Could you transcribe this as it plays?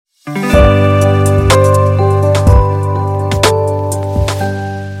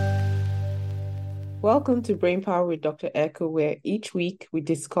Welcome to Brain Power with Dr. Echo, where each week we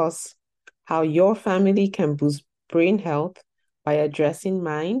discuss how your family can boost brain health by addressing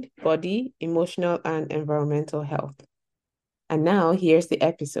mind, body, emotional, and environmental health. And now, here's the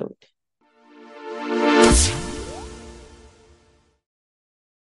episode.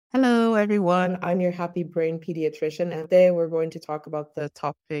 Hello, everyone. I'm your happy brain pediatrician, and today we're going to talk about the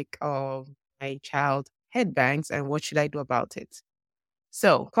topic of my child headbangs and what should I do about it.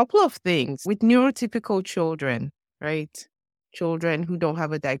 So, a couple of things with neurotypical children, right? Children who don't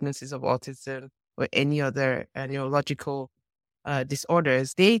have a diagnosis of autism or any other neurological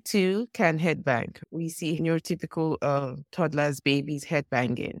disorders, they too can headbang. We see neurotypical toddlers, babies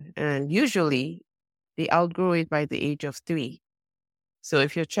headbanging, and usually they outgrow it by the age of 3. So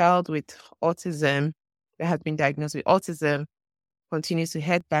if your child with autism that has been diagnosed with autism continues to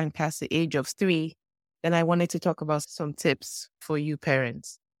headbang past the age of 3, then I wanted to talk about some tips for you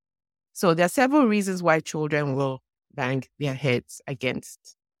parents. So there are several reasons why children will bang their heads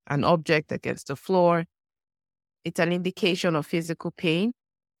against an object, against the floor. It's an indication of physical pain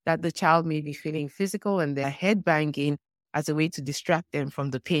that the child may be feeling physical, and they're head banging as a way to distract them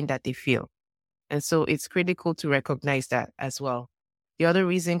from the pain that they feel. And so it's critical to recognize that as well. The other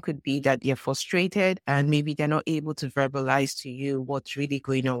reason could be that they're frustrated and maybe they're not able to verbalize to you what's really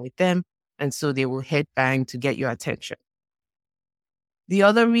going on with them. And so they will head bang to get your attention. The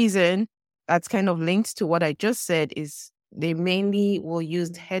other reason that's kind of linked to what I just said is they mainly will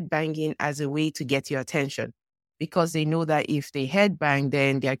use head banging as a way to get your attention, because they know that if they head bang,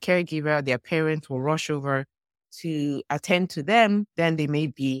 then their caregiver, their parents will rush over to attend to them. Then they may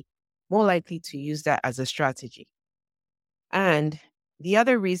be more likely to use that as a strategy. And the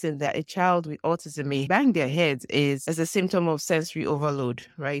other reason that a child with autism may bang their heads is as a symptom of sensory overload,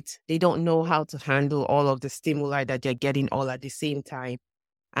 right? They don't know how to handle all of the stimuli that they're getting all at the same time.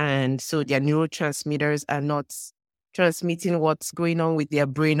 And so their neurotransmitters are not transmitting what's going on with their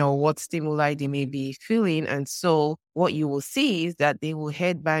brain or what stimuli they may be feeling. And so what you will see is that they will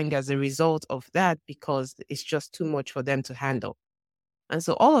headbang as a result of that because it's just too much for them to handle. And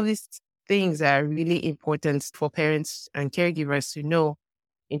so all of these things are really important for parents and caregivers to know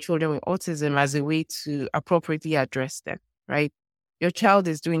in children with autism as a way to appropriately address them, right? Your child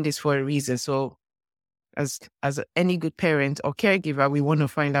is doing this for a reason. So as any good parent or caregiver, we want to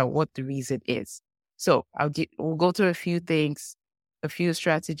find out what the reason is. So we'll go through a few things, a few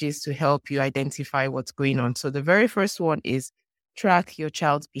strategies to help you identify what's going on. So the very first one is track your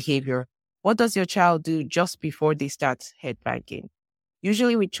child's behavior. What does your child do just before they start headbanging?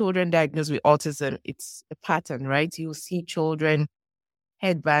 Usually with children diagnosed with autism, it's a pattern, right? You'll see children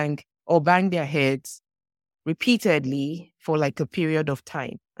headbang or bang their heads repeatedly for like a period of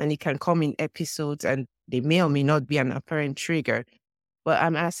time. And it can come in episodes and they may or may not be an apparent trigger. But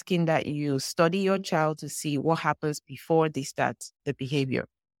I'm asking that you study your child to see what happens before they start the behavior.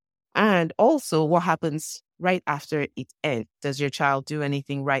 And also what happens right after it ends. Does your child do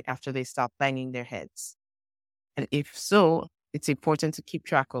anything right after they stop banging their heads? And if so, it's important to keep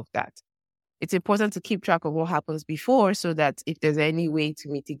track of that. It's important to keep track of what happens before so that if there's any way to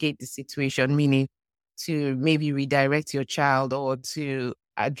mitigate the situation, meaning to maybe redirect your child or to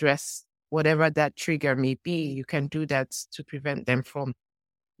address whatever that trigger may be, you can do that to prevent them from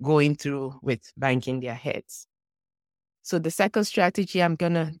going through with banging their heads. So the second strategy I'm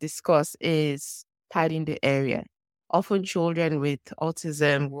going to discuss is padding the area. Often children with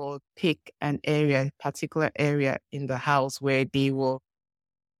autism will pick an area, particular area in the house where they will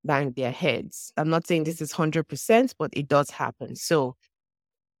bang their heads. I'm not saying this is 100%, but it does happen. So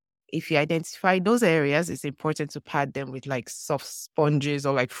if you identify those areas, it's important to pad them with like soft sponges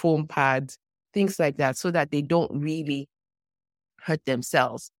or like foam pads, things like that, so that they don't really hurt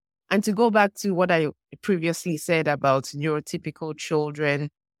themselves. And to go back to what I previously said about neurotypical children,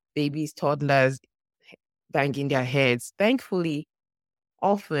 babies, toddlers, banging their heads, thankfully,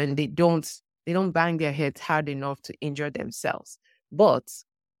 often they don't bang their heads hard enough to injure themselves. But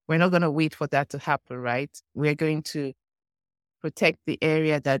we're not going to wait for that to happen, right? We're going to protect the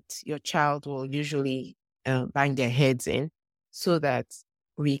area that your child will usually bang their heads in so that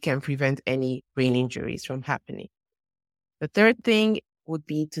we can prevent any brain injuries from happening. The third thing would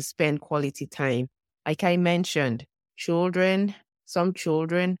be to spend quality time. Like I mentioned, some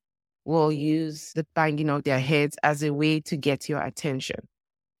children will use the banging of their heads as a way to get your attention.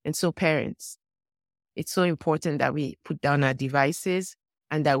 And so parents, it's so important that we put down our devices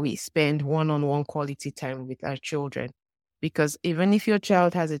and that we spend one-on-one quality time with our children. Because even if your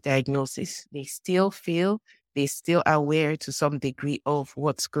child has a diagnosis, they still are aware to some degree of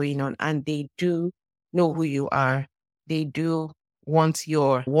what's going on, and they do know who you are. They do want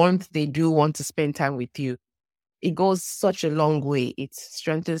your warmth. They do want to spend time with you. It goes such a long way. It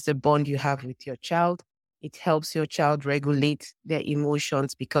strengthens the bond you have with your child. It helps your child regulate their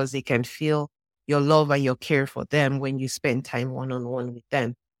emotions because they can feel your love and your care for them when you spend time one-on-one with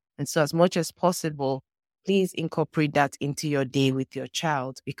them. And so as much as possible, please incorporate that into your day with your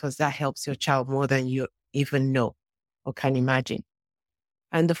child because that helps your child more than you even know or can imagine.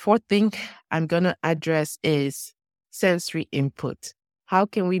 And the fourth thing I'm going to address is sensory input. How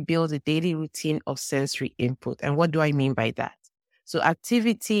can we build a daily routine of sensory input? And what do I mean by that? So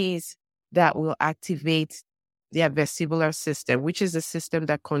activities that will activate their vestibular system, which is the system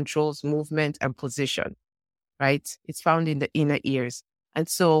that controls movement and position, right? It's found in the inner ears. And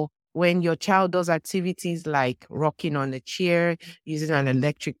so when your child does activities like rocking on a chair, using an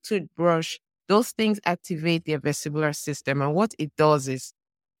electric toothbrush, those things activate their vestibular system. And what it does is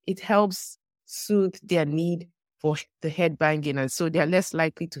it helps soothe their need for the head banging. And so they're less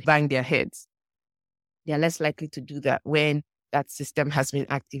likely to bang their heads. They're less likely to do that when that system has been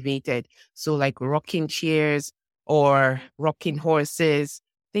activated. So like rocking chairs or rocking horses,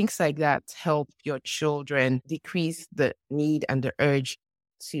 things like that help your children decrease the need and the urge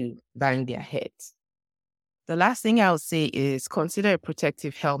to bang their heads. The last thing I'll say is consider a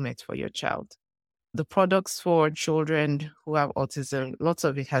protective helmet for your child. The products for children who have autism, lots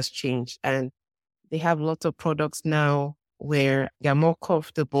of it has changed. And they have lots of products now where they're more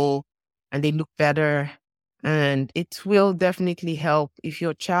comfortable and they look better. And it will definitely help if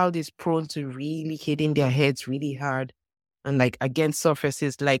your child is prone to really hitting their heads really hard and like against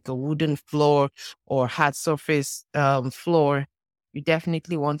surfaces like a wooden floor or hard surface floor. You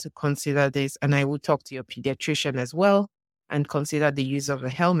definitely want to consider this. And I will talk to your pediatrician as well and consider the use of a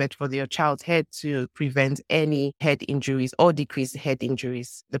helmet for your child's head to prevent any head injuries or decrease head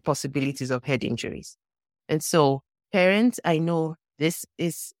injuries, the possibilities of head injuries. And so, parents, I know this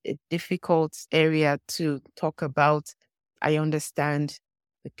is a difficult area to talk about. I understand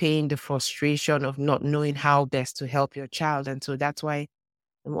the pain, the frustration of not knowing how best to help your child. And so that's why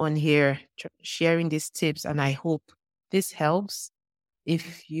I'm on here sharing these tips. And I hope this helps.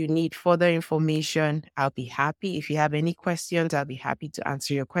 If you need further information, I'll be happy. If you have any questions, I'll be happy to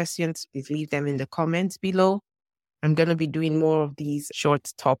answer your questions. Please leave them in the comments below. I'm going to be doing more of these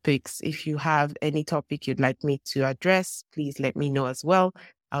short topics. If you have any topic you'd like me to address, please let me know as well.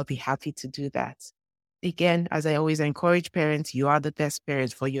 I'll be happy to do that. Again, as I always encourage parents, you are the best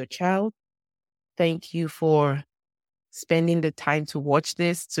parent for your child. Thank you for spending the time to watch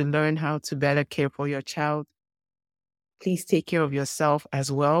this, to learn how to better care for your child. Please take care of yourself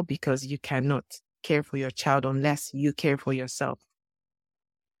as well because you cannot care for your child unless you care for yourself.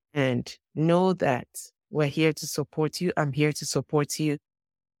 And know that we're here to support you. I'm here to support you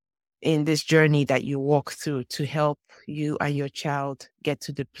in this journey that you walk through to help you and your child get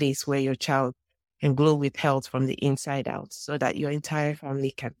to the place where your child can glow with health from the inside out so that your entire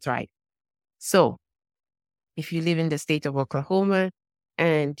family can thrive. So if you live in the state of Oklahoma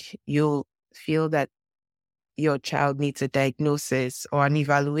and you feel that your child needs a diagnosis or an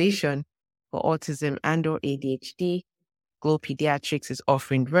evaluation for autism and or ADHD, Glow Pediatrics is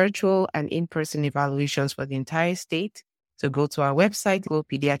offering virtual and in-person evaluations for the entire state. So go to our website,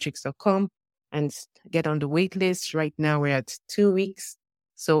 glowpediatrics.com, and get on the wait list. Right now, we're at 2 weeks.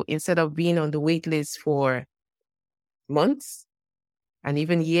 So instead of being on the wait list for months and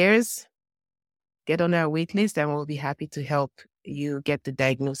even years, get on our wait list and we'll be happy to help you get the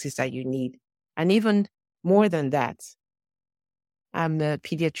diagnosis that you need. And even more than that, I'm a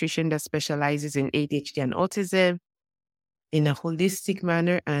pediatrician that specializes in ADHD and autism in a holistic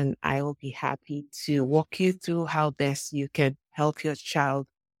manner, and I will be happy to walk you through how best you can help your child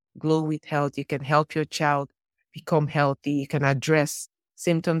glow with health. You can help your child become healthy. You can address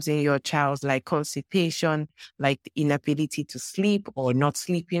symptoms in your child like constipation, like the inability to sleep or not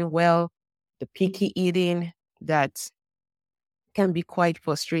sleeping well, the picky eating that can be quite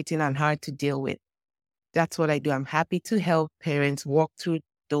frustrating and hard to deal with. That's what I do. I'm happy to help parents walk through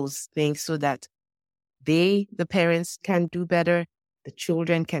those things so that the parents can do better, the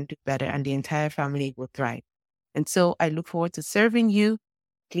children can do better, and the entire family will thrive. And so I look forward to serving you.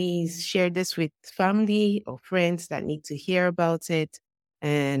 Please share this with family or friends that need to hear about it.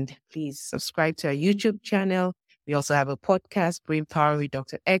 And please subscribe to our YouTube channel. We also have a podcast, Brain Power with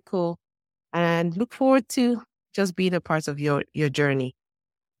Dr. Echo. And look forward to just being a part of your journey.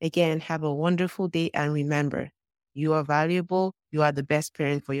 Again, have a wonderful day. And remember, you are valuable. You are the best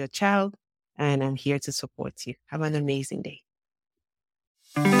parent for your child. And I'm here to support you. Have an amazing day.